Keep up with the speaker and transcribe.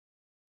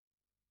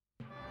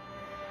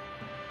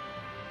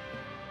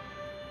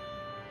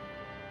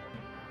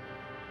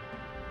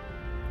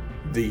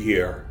The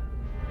year.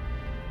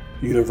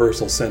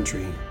 Universal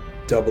Century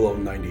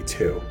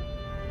 0092.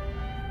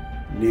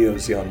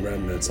 Neo-Zeon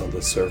remnants on the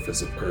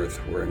surface of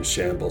Earth were in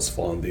shambles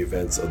following the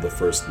events of the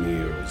First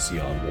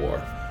Neo-Zeon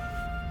War.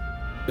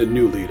 A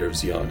new leader of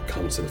Zeon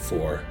comes to the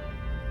fore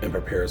and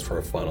prepares for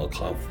a final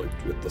conflict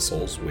with the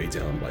souls weighed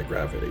down by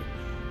gravity.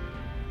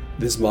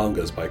 This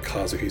manga is by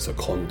Kazuhisa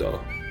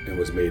Kondo and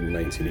was made in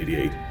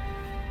 1988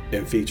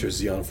 and features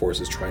Zeon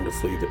forces trying to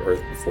flee the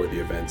Earth before the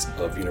events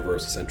of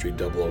Universal Century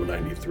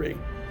 0093.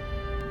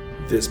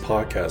 This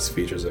podcast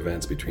features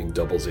events between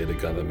Double Zeta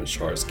Gundam and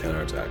Char's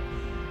counterattack,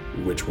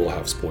 which will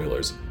have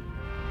spoilers.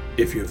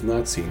 If you have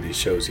not seen these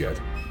shows yet,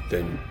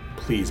 then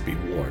please be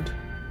warned.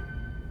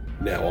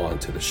 Now on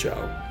to the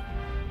show.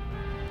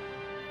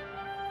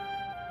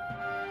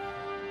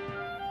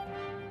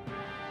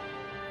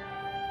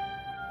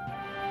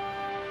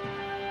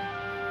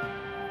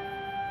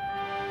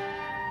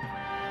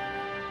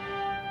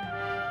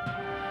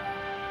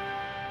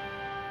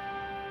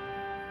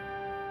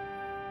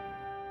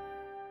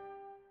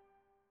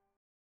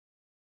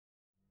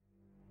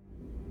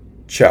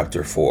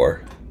 Chapter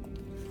 4.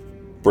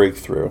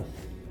 Breakthrough.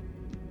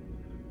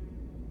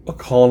 A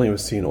colony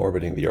was seen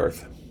orbiting the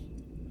Earth.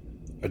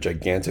 A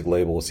gigantic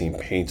label was seen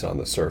painted on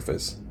the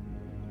surface.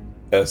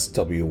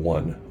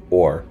 SW1,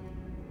 or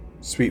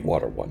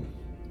Sweetwater 1.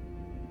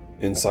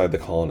 Inside the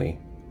colony,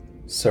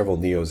 several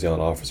Neo-Zeon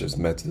officers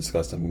met to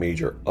discuss a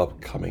major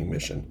upcoming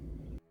mission.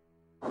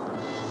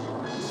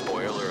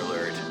 Spoiler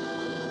alert.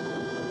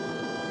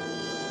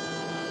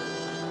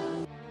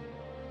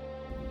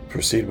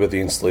 Proceed with the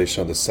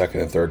installation of the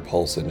second and third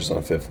pulse engines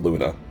on 5th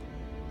Luna.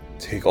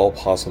 Take all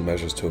possible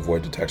measures to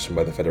avoid detection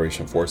by the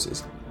Federation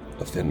forces,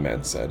 a thin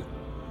man said.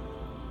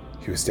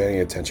 He was standing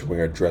at attention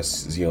wearing a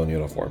dressed Zeon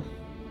uniform.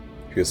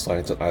 He was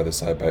flanked on either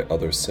side by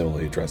other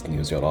similarly dressed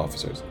Neo-Zeon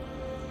officers.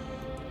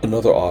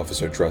 Another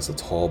officer dressed a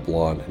tall,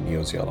 blonde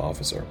Neo-Zeon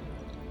officer.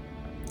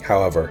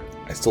 However,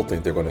 I still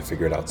think they're going to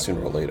figure it out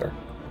sooner or later.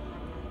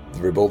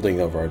 The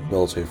rebuilding of our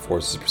military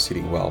forces is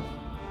proceeding well.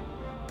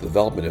 The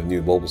development of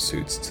new mobile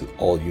suits to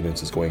all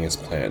units is going as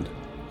planned,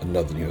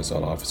 another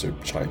Neo-Zeon officer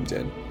chimed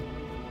in.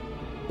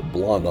 The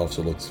blonde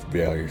officer looks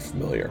very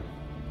familiar.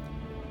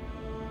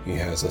 He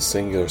has a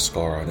singular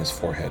scar on his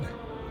forehead.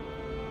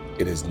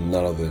 It is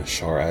none other than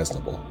Char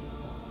Aznable.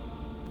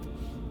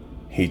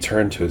 He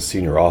turned to his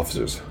senior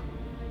officers.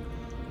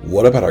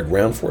 What about our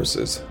ground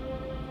forces?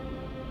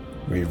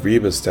 We've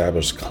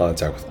re-established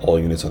contact with all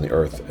units on the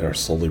Earth and are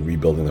slowly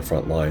rebuilding the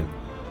front line.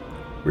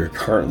 We are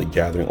currently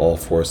gathering all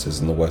forces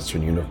in the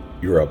Western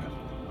Europe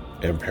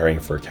and preparing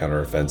for a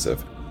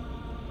counteroffensive.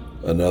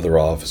 Another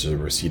officer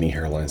with a receding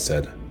hairline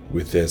said,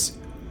 with this,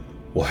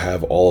 we'll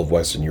have all of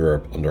Western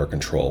Europe under our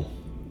control.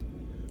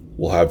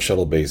 We'll have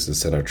shuttle bases to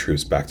send our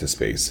troops back to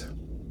space.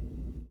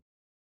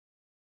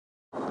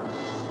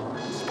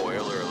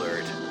 Spoiler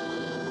alert.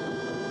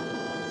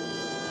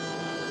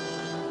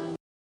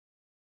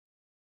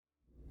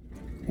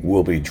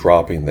 We'll be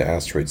dropping the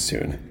asteroid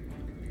soon.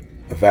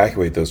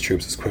 Evacuate those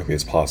troops as quickly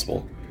as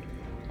possible.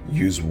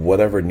 Use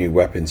whatever new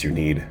weapons you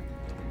need.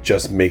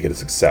 Just make it a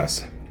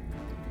success.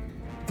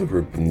 The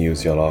group of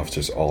Neo-Zeon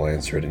officers all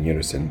answered in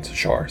unison to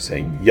Char,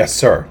 saying, Yes,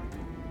 sir!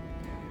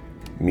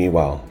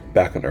 Meanwhile,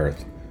 back on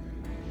Earth,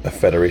 a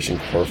Federation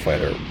core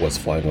fighter was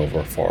flying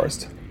over a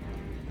forest.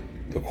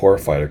 The core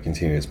fighter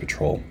continued its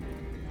patrol.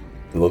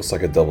 It looks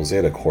like a Double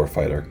Zeta core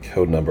fighter,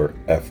 code number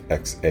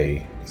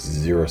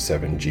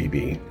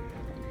FXA-07GB,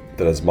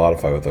 that is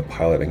modified with a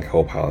pilot and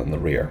co-pilot in the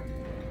rear.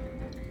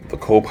 The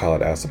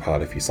co-pilot asked the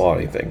pilot if he saw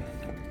anything.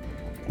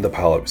 The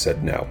pilot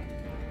said no.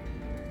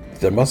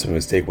 There must have been a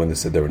mistake when they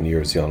said there were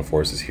Neo-Zeon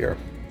forces here.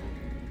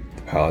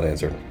 The pilot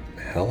answered,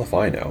 Hell if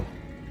I know.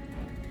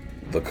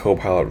 The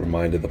co-pilot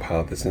reminded the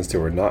pilot that since they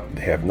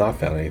have not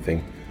found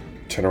anything,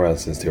 turn around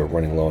since they were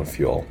running low on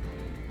fuel.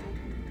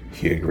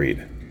 He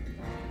agreed.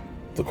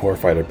 The core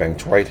fighter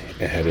banked right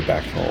and headed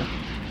back home.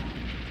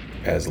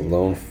 As the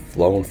lone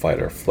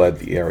fighter fled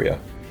the area,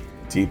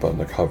 deep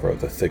under cover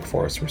of the thick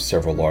forest were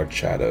several large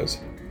shadows.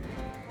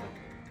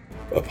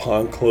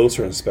 Upon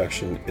closer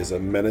inspection is a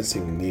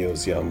menacing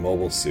Neo-Zeon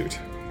mobile suit.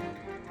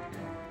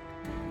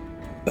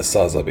 A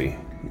Sazabi,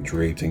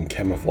 draped in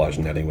camouflage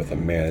netting with a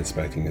man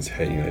inspecting his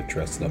head unit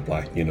dressed in a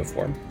black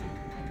uniform.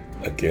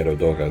 A Gero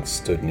Doga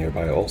stood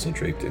nearby, also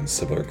draped in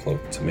similar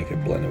cloak to make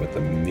it blend in with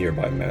the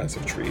nearby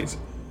massive trees.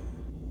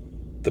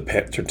 The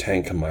Panther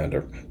tank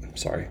commander,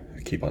 I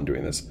keep on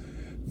doing this.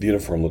 The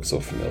uniform looked so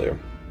familiar.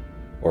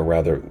 Or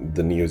rather,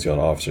 the Neo-Zeon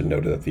officer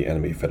noted that the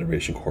enemy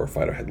Federation core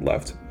fighter had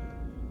left.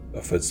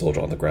 A foot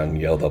soldier on the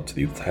ground yelled up to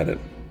the lieutenant.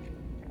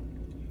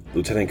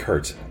 Lieutenant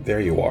Kurtz, there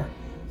you are.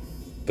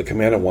 The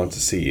commander wants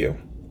to see you.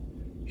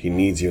 He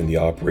needs you in the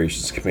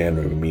operations command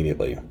room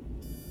immediately.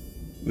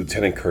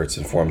 Lieutenant Kurtz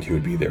informed he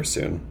would be there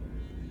soon.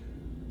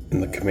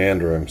 In the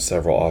command room,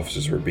 several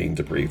officers were being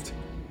debriefed.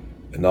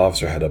 An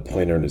officer had a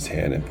pointer in his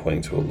hand and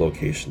pointing to a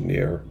location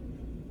near,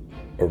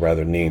 or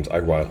rather named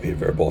ironically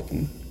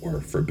Verboten, or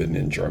forbidden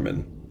in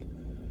German.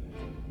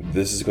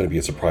 This is going to be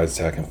a surprise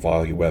attack in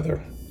foggy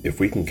weather, if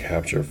we can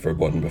capture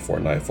Verboten before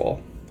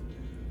nightfall.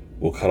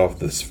 will cut off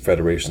this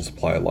Federation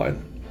supply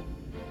line.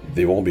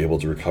 They won't be able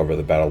to recover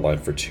the battle line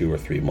for 2 or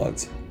 3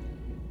 months.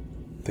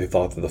 They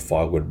thought that the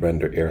fog would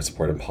render air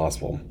support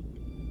impossible.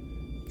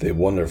 They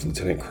wondered if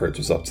Lieutenant Kurtz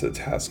was up to the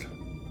task.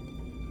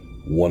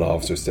 One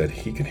officer said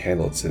he could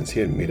handle it since he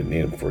had made a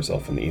name for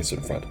himself on the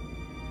Eastern Front.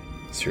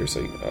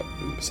 Seriously,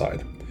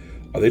 aside,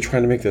 are they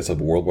trying to make this a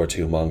World War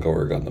II manga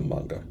or a Gundam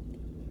manga?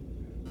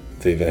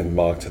 They then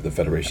mocked the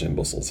Federation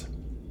imbeciles.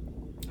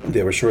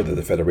 They were sure that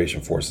the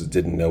Federation forces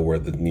didn't know where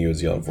the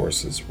Neo-Zeon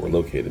forces were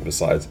located.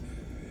 Besides,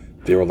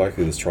 they were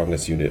likely the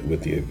strongest unit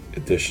with the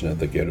addition of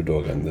the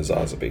Gerudoga and the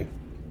Zazabi.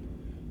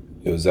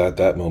 It was at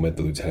that moment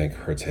that Lieutenant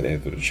Kurtz had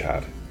entered the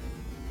chat.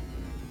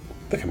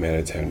 The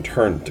commander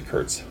turned to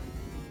Kurtz.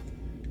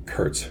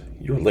 Kurtz,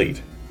 you're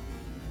late.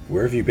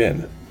 Where have you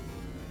been?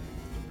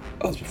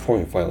 I was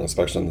performing final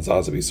inspection on the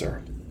Zazabi,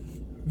 sir.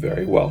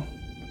 Very well.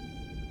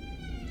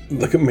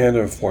 The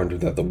commander informed him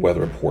that the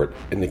weather report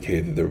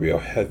indicated that there would be a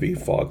heavy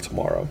fog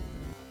tomorrow.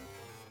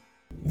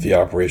 The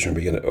operation would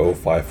begin at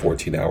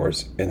 0514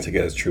 hours and to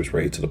get his troops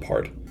ready to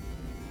depart.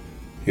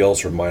 He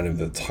also reminded him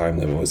that the time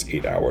limit was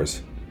 8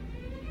 hours.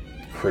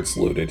 Kurtz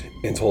saluted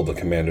and told the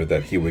commander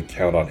that he would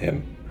count on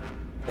him,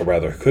 or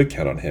rather could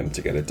count on him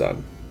to get it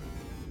done.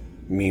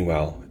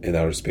 Meanwhile, in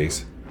outer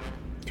space,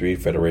 3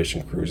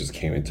 Federation cruisers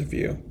came into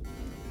view.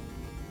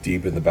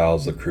 Deep in the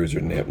bowels of the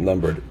cruiser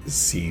numbered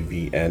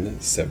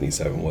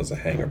CVN-77 was a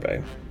hangar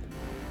bay.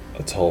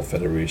 A tall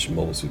Federation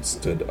mobile suit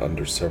stood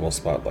under several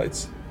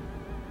spotlights.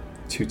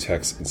 2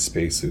 techs in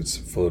spacesuits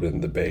floated in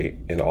the bay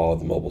in all of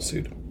the mobile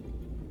suit.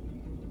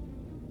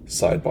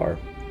 Sidebar.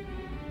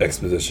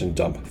 Exposition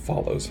dump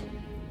follows.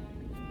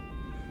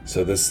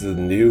 So this is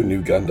the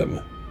new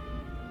Gundam.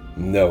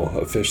 No,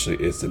 officially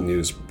it's the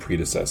new's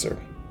predecessor.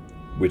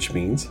 Which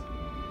means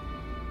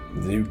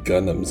the new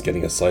Gundam's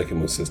getting a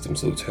Psycho system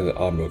so Lieutenant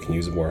Amuro can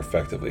use it more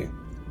effectively.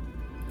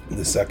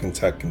 The second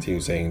tech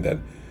continues saying that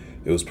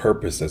it was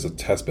purposed as a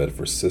testbed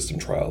for system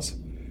trials.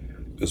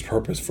 It was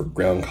purposed for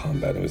ground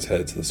combat and was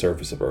headed to the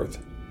surface of Earth.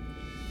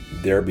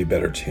 There would be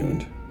better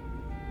tuned.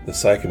 The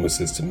Psycho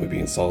system would be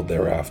installed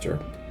thereafter.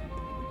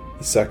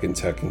 The second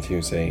tech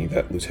continues saying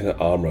that Lieutenant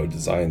Amuro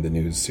designed the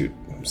new suit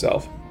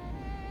himself.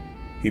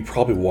 He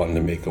probably wanted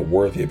to make a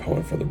worthy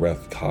opponent for the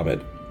Wrath Comet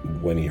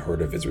when he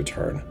heard of his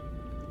return.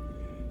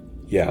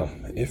 Yeah,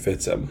 it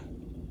fits him.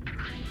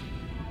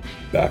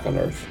 Back on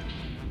Earth,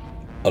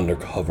 under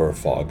cover of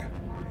fog,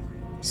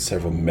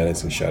 several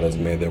menacing shadows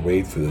made their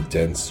way through the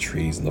dense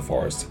trees in the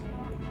forest,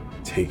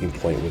 taking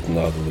point with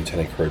none other than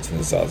Lieutenant Kurtz and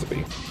the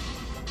Zazabi.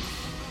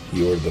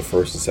 He ordered the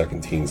first and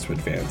second teams to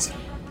advance.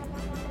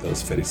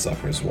 Those fetty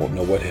suckers won't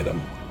know what hit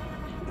them.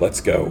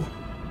 Let's go.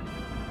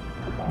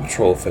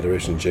 Patrol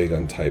Federation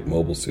J-gun type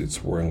mobile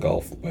suits were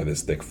engulfed by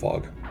this thick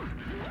fog.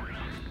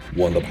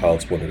 One of the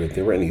pilots wondered if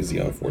there were any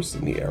Zeon forces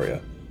in the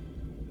area.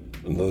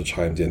 Another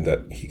chimed in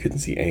that he couldn't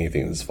see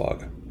anything in this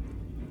fog.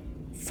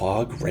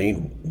 Fog,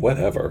 rain,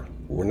 whatever.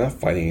 We're not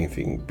finding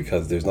anything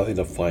because there's nothing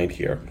to find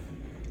here,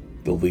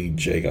 the lead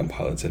J-gun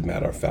pilot said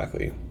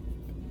matter-of-factly.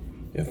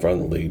 In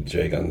front of the lead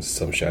J-gun,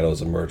 some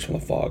shadows emerged from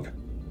the fog.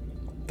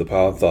 The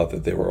pilot thought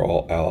that they were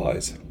all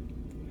allies.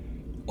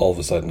 All of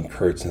a sudden,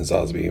 Kurtz and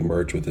Zazabi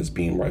emerged with his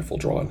beam rifle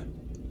drawn.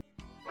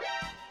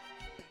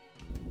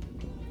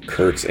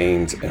 Kurtz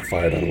aimed and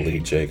fired on the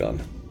lead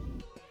J-gun.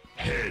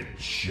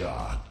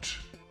 Headshot.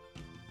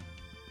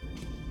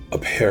 A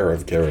pair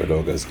of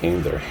Gerudogas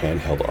aimed their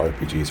handheld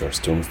RPGs or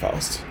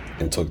Sturmfaust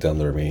and took down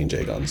the remaining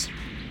J-guns.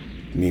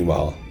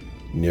 Meanwhile,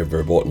 near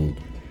Verboten,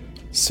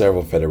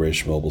 several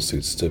Federation mobile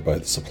suits stood by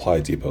the supply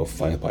depot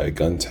flanked by a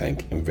gun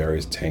tank and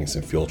various tanks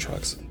and fuel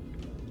trucks.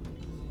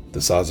 The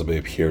Zazabi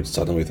appeared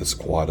suddenly with a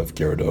squad of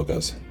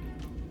Gerudogas.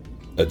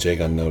 A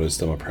J-gun noticed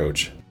them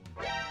approach.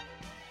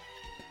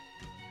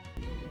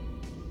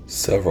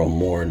 Several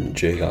more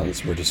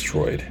J-guns were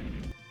destroyed.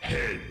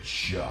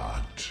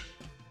 Headshot.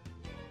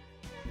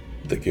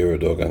 The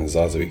Gerudoga and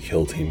Zazabi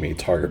kill team made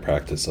target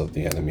practice of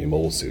the enemy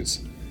mobile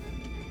suits.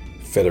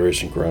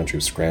 Federation ground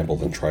troops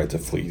scrambled and tried to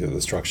flee to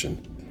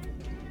destruction.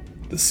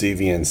 The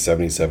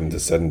CVN-77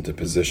 descended into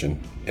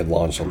position and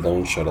launched a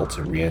lone shuttle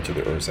to re-enter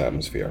the Earth's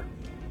atmosphere.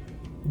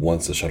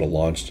 Once the shuttle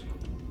launched,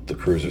 the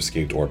cruiser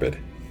escaped orbit.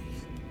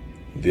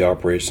 The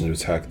operation to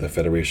attack the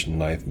Federation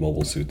 9th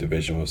Mobile Suit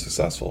Division was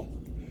successful.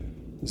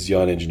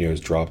 Zeon engineers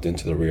dropped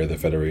into the rear of the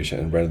Federation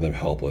and rendered them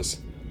helpless,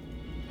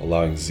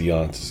 allowing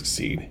Zeon to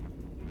succeed.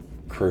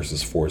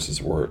 Kurtz's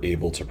forces were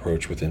able to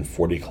approach within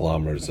 40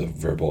 kilometers of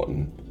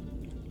Verboten.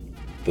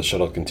 The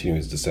shuttle continued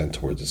its descent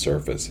towards the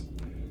surface.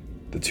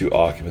 The 2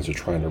 occupants were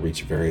trying to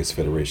reach various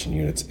Federation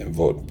units in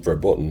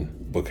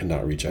Verboten, but could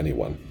not reach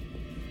anyone.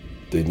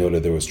 They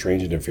noted there was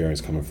strange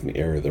interference coming from the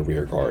area of the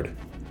rear guard.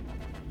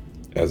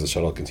 As the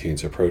shuttle continued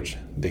to approach,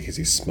 they could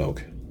see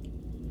smoke.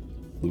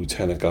 The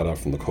lieutenant got up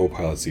from the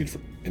co-pilot seat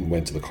and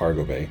went to the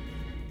cargo bay.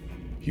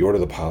 He ordered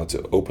the pilot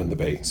to open the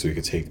bay so he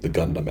could take the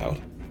Gundam out.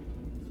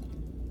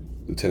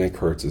 Lieutenant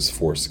Kurtz's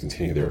forces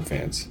continued their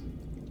advance.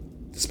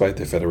 Despite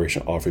the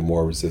Federation offering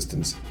more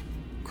resistance,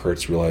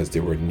 Kurtz realized they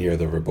were near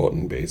the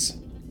Verboten base.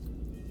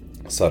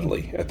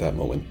 Suddenly, at that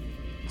moment,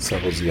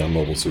 Several Zeon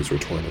mobile suits were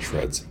torn to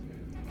shreds.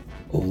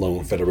 A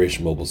lone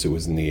Federation mobile suit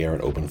was in the air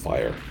and opened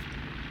fire.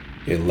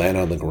 It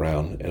landed on the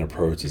ground and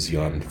approached the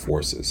Zeon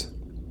forces.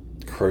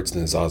 Kurtz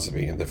and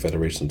Azabi and the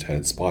Federation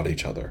lieutenant spotted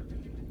each other.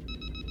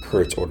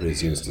 Kurtz ordered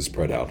his units to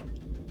spread out.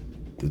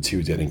 The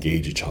two then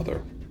engaged each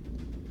other.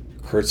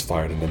 Kurtz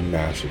fired and a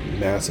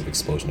massive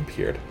explosion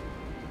appeared.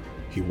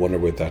 He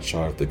wondered with that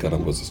shot if the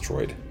Gundam was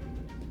destroyed.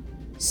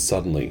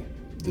 Suddenly,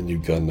 the new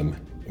Gundam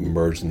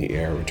emerged in the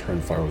air and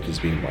returned fire with his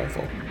beam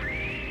rifle.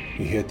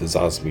 He hit the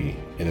Azabi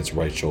in its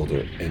right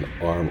shoulder and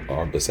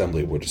arm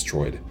assembly were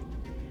destroyed.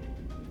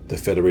 The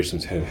Federation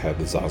lieutenant had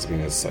the Azabi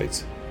in his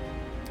sights.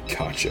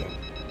 Gotcha.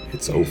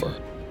 It's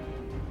over.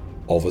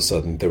 All of a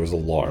sudden, there was an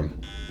alarm.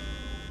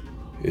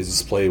 His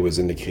display was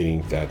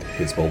indicating that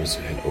his mobile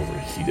suit had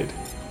overheated.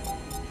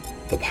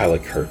 The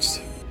pilot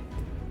cursed.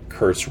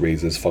 Kurtz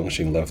raised his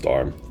functioning left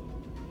arm,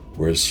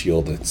 where his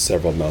shield and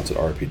several mounted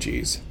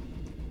RPGs.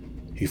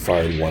 He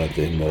fired one at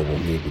the immobile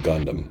new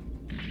Gundam.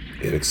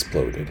 It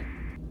exploded.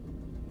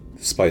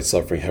 Despite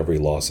suffering heavy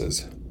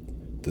losses,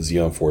 the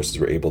Zeon forces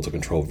were able to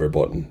control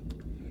Verboten.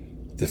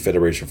 The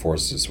Federation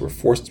forces were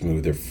forced to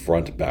move their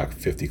front back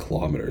 50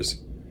 kilometers.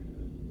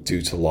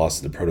 Due to loss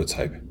of the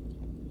prototype,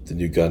 the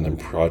new Gundam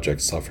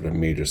project suffered a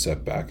major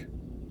setback.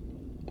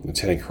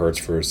 Lieutenant Kurtz,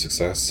 for his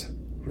success,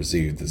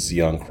 received the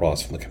Zeon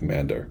Cross from the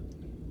commander.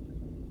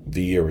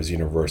 The year was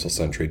Universal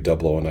Century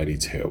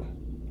 0092.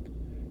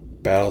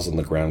 Battles on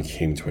the ground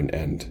came to an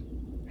end.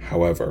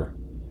 However,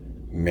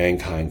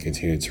 mankind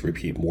continued to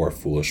repeat more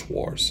foolish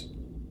wars.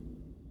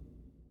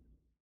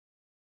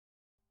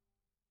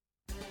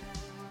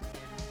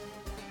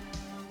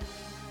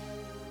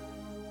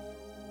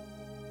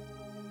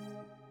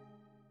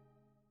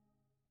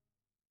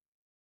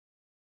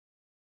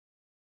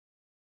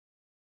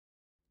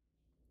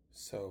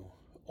 So,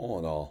 all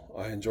in all,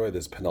 I enjoyed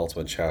this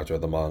penultimate chapter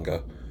of the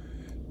manga.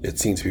 It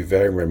seemed to be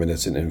very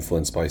reminiscent and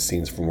influenced by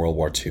scenes from World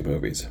War II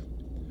movies.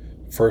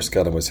 First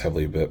Gundam was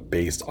heavily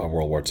based on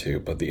World War II,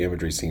 but the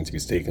imagery seemed to be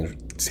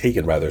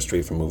taken rather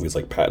straight from movies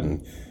like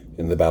Patton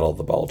and the Battle of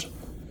the Bulge.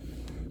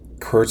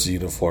 Kurtz's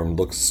uniform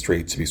looks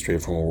straight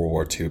from a World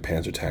War II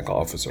panzer tank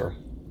officer.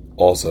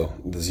 Also,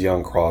 the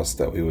Zeon Cross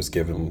that he was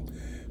given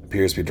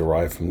appears to be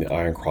derived from the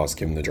Iron Cross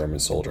given to German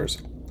soldiers.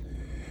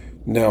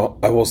 Now,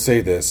 I will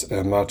say this, and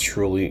I'm not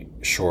truly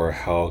sure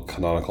how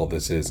canonical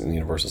this is in the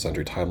Universal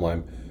Century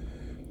timeline.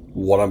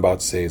 What I'm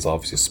about to say is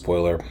obviously a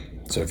spoiler,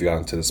 so if you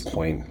got to this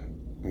point,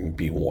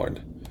 be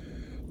warned.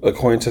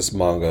 According to this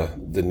manga,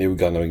 the new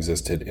Gundam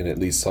existed in at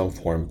least some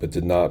form, but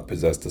did not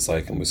possess the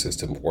Psycho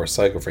system or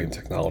Psycho-Frame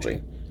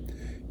technology.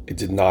 It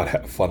did not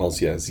have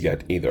funnels as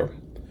yet either.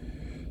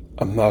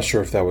 I'm not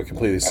sure if that would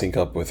completely sync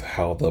up with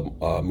how the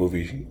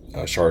movie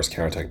Char's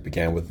Counterattack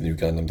began with the new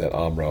Gundam that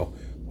Amuro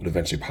would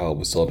eventually pilot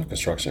was still under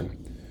construction.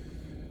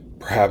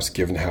 Perhaps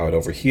given how it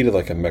overheated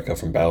like a mecha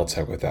from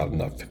Battletech without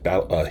enough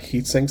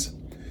heat sinks,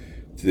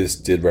 this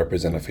did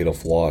represent a fatal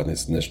flaw in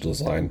its initial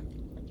design,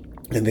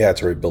 and they had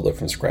to rebuild it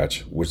from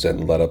scratch, which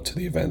then led up to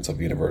the events of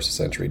Universal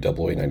Century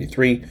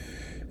 0093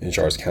 and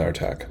Char's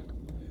Counterattack.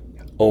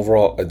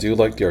 Overall, I do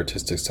like the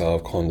artistic style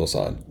of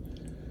Kondo-san.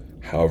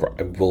 However,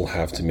 I will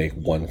have to make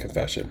one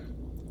confession.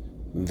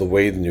 The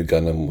way the new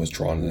Gundam was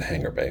drawn in the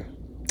hangar bay.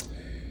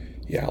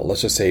 Yeah,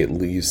 let's just say it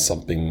leaves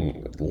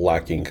something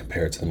lacking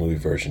compared to the movie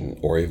version,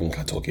 or even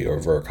Katoki or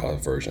Verka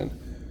version.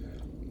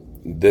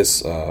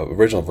 This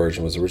original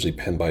version was originally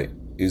penned by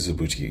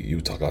Izubuchi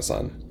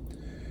Yutaka-san.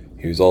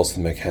 He was also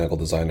the mechanical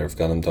designer of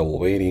Gundam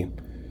 0080,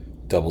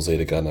 Double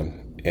Zeta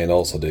Gundam, and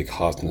also did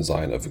costume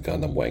design of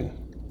Gundam Wing.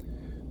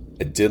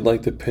 I did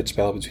like the pitched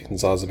battle between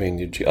Azabi and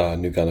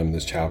New Gundam in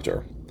this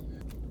chapter.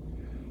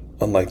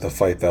 Unlike the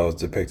fight that was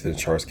depicted in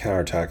Char's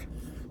Counterattack,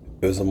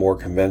 it was a more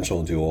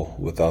conventional duel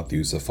without the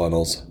use of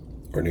funnels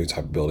or new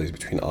type abilities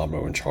between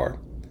Amuro and Char.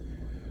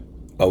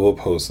 I will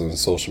post on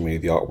social media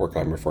the artwork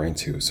I'm referring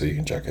to so you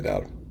can check it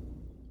out.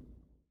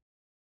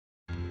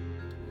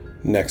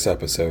 Next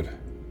episode,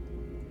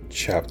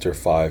 Chapter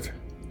 5,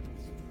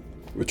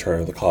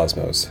 Return of the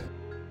Cosmos.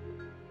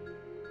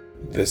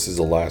 This is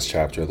the last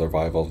chapter of the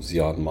revival of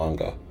Zeon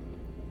manga.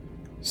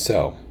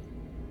 So,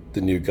 the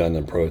new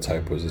Gundam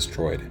prototype was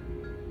destroyed.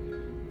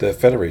 The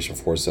Federation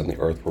forces on the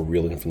Earth were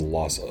reeling from the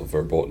loss of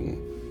Verboten.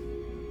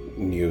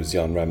 New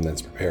Zeon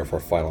remnants prepare for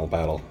a final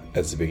battle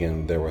as they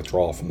begin their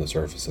withdrawal from the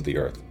surface of the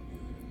Earth.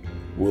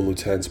 Will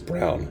Lieutenants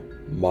Brown,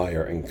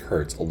 Meyer, and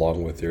Kurtz,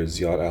 along with their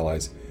Zeon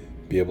allies,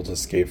 be able to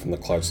escape from the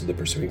clutches of the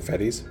pursuing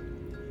Feddies?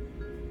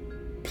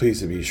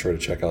 Please be sure to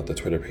check out the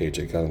Twitter page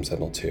at Gundam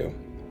Sentinel 2,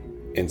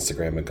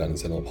 Instagram at Gundam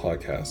Sentinel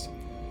Podcast,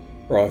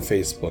 or on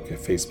Facebook at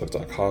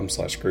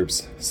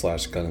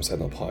facebook.com/groups/Gundam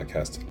Sentinel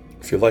Podcast.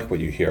 If you like what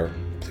you hear,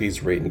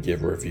 please rate and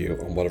give a review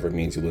on whatever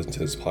means you listen to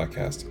this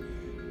podcast,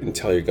 and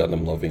tell your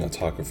Gundam loving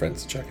otaku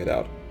friends to check it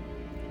out.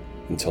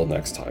 Until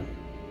next time.